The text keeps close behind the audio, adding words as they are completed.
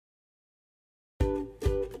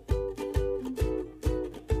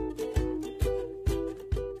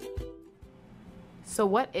So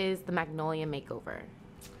what is the Magnolia Makeover?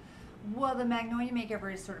 Well, the Magnolia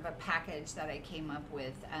Makeover is sort of a package that I came up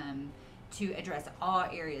with to address all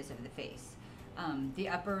areas of the face. The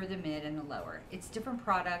upper, the mid, and the lower. It's different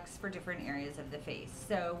products for different areas of the face.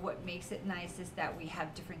 So what makes it nice is that we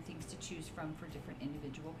have different things to choose from for different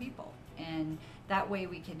individual people. And that way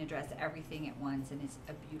we can address everything at once, and it's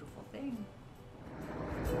a beautiful thing.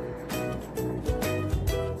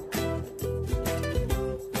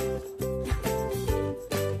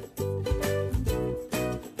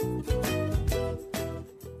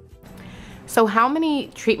 So how many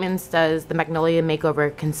treatments does the Magnolia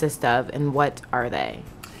Makeover consist of, and what are they?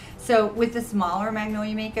 So with the smaller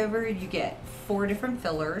Magnolia Makeover, you get 4 different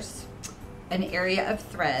fillers, an area of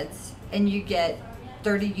threads, and you get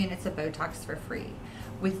 30 units of Botox for free.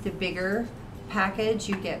 With the bigger package,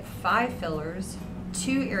 you get 5 fillers,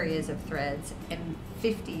 2 areas of threads, and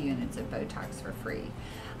 50 units of Botox for free.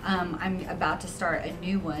 I'm about to start a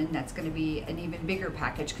new one that's going to be an even bigger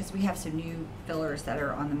package, because we have some new fillers that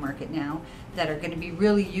are on the market now that are going to be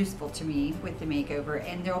really useful to me with the makeover,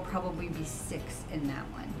 and there will probably be 6 in that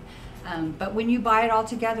one. But when you buy it all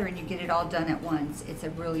together and you get it all done at once, it's a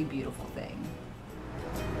really beautiful thing.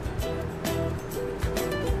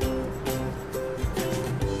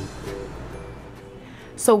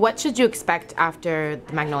 So what should you expect after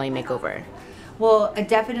the Magnolia Makeover? Well,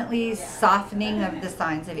 definitely softening of the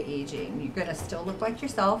signs of aging. You're going to still look like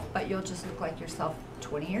yourself, but you'll just look like yourself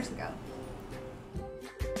 20 years ago.